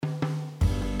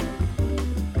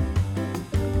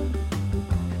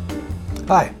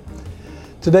Hi.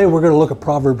 Today we're going to look at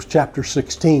Proverbs chapter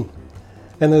 16.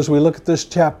 And as we look at this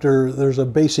chapter, there's a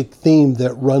basic theme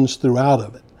that runs throughout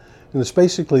of it. And it's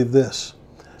basically this: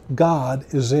 God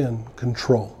is in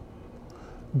control.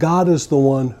 God is the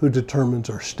one who determines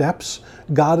our steps.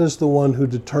 God is the one who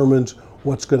determines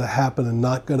what's going to happen and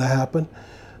not going to happen.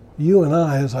 You and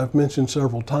I, as I've mentioned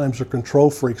several times, are control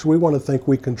freaks. We want to think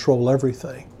we control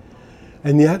everything.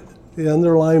 And yet, the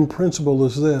underlying principle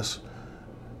is this: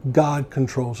 God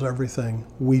controls everything.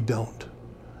 We don't.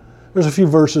 There's a few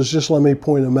verses, just let me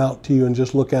point them out to you and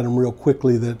just look at them real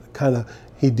quickly that kind of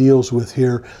he deals with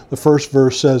here. The first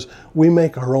verse says, we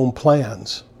make our own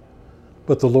plans,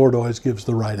 but the Lord always gives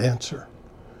the right answer.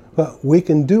 But we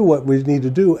can do what we need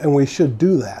to do, and we should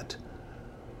do that.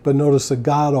 But notice that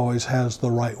God always has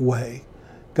the right way.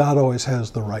 God always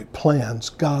has the right plans.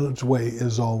 God's way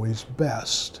is always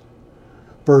best.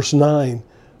 Verse 9,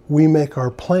 we make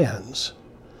our plans,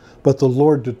 but the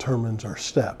Lord determines our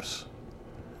steps.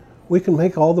 We can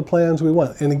make all the plans we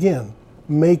want. And again,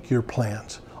 make your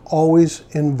plans. Always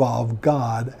involve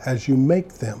God as you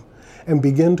make them and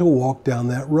begin to walk down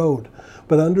that road.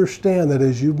 But understand that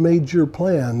as you've made your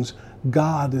plans,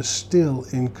 God is still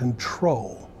in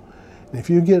control. And if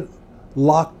you get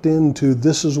locked into,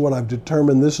 this is what I've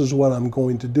determined, this is what I'm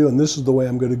going to do, and this is the way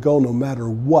I'm going to go no matter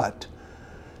what,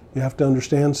 you have to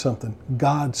understand something.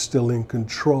 God's still in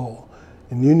control.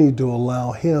 And you need to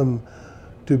allow Him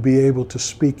to be able to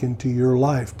speak into your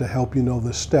life to help you know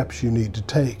the steps you need to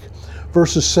take.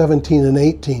 Verses 17 and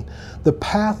 18, the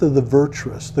path of the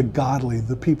virtuous, the godly,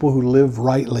 the people who live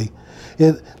rightly,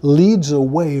 it leads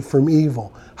away from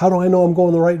evil. How do I know I'm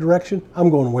going the right direction? I'm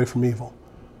going away from evil.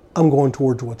 I'm going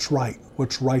towards what's right,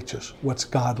 what's righteous, what's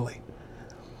godly.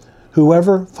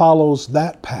 Whoever follows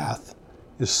that path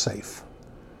is safe.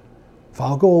 If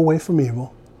I'll go away from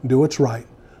evil and do what's right,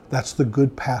 that's the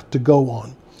good path to go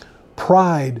on.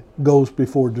 Pride goes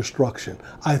before destruction.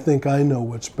 I think I know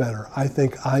what's better. I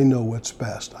think I know what's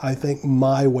best. I think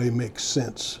my way makes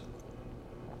sense.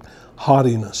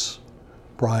 Haughtiness,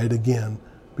 pride again,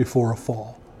 before a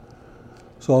fall.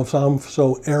 So if I'm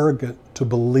so arrogant to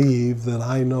believe that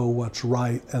I know what's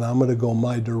right and I'm going to go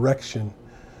my direction,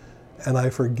 and I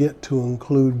forget to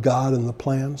include God in the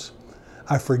plans,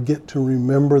 I forget to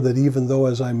remember that even though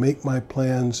as I make my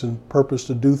plans and purpose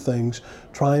to do things,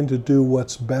 trying to do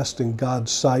what's best in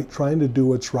God's sight, trying to do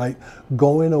what's right,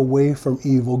 going away from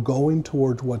evil, going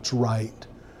towards what's right,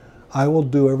 I will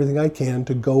do everything I can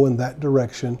to go in that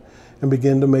direction and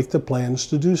begin to make the plans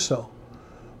to do so.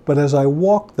 But as I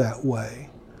walk that way,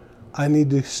 I need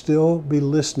to still be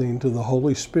listening to the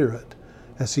Holy Spirit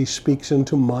as He speaks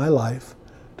into my life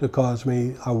to cause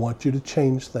me, I want you to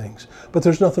change things. But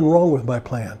there's nothing wrong with my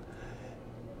plan.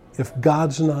 If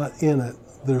God's not in it,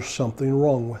 there's something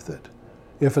wrong with it.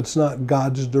 If it's not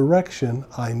God's direction,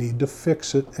 I need to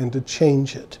fix it and to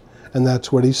change it. And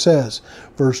that's what he says.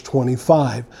 Verse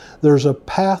 25, there's a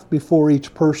path before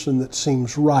each person that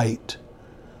seems right,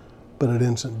 but it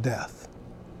ends in death.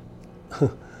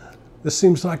 This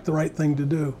seems like the right thing to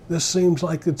do. This seems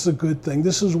like it's a good thing.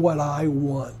 This is what I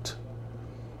want.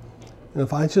 And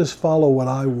if I just follow what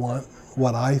I want,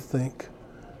 what I think,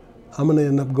 I'm going to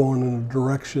end up going in a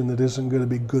direction that isn't going to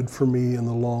be good for me in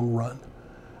the long run.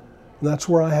 And that's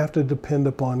where I have to depend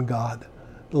upon God,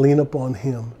 lean upon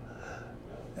Him.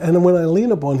 And when I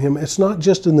lean upon Him, it's not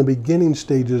just in the beginning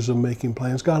stages of making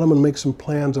plans. God, I'm going to make some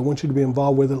plans. I want you to be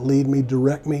involved with it, lead me,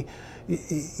 direct me.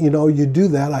 You know, you do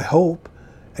that, I hope,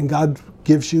 and God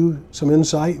gives you some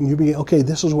insight and you begin, okay,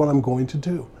 this is what I'm going to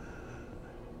do.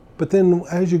 But then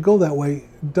as you go that way,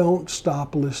 don't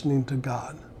stop listening to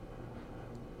God.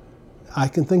 I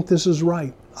can think this is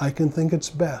right. I can think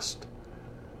it's best.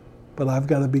 But I've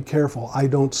got to be careful. I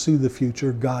don't see the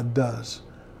future. God does.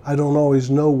 I don't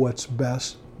always know what's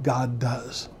best. God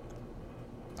does.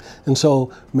 And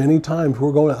so many times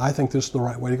we're going, I think this is the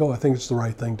right way to go. I think it's the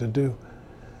right thing to do.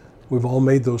 We've all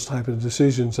made those type of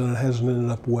decisions and it hasn't ended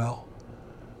up well.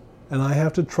 And I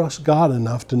have to trust God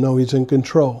enough to know He's in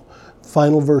control.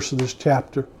 Final verse of this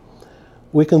chapter.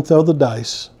 We can throw the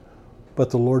dice,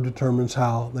 but the Lord determines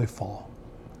how they fall.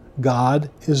 God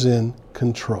is in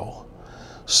control.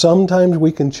 Sometimes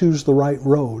we can choose the right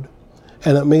road,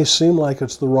 and it may seem like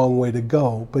it's the wrong way to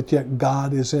go, but yet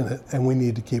God is in it, and we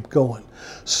need to keep going.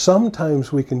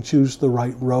 Sometimes we can choose the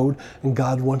right road, and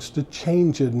God wants to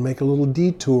change it and make a little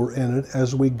detour in it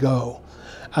as we go.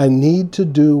 I need to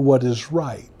do what is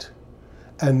right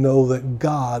and know that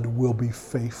God will be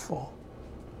faithful.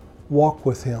 Walk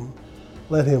with Him.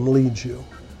 Let Him lead you.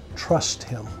 Trust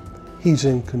Him. He's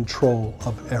in control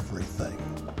of everything.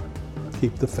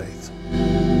 Keep the faith.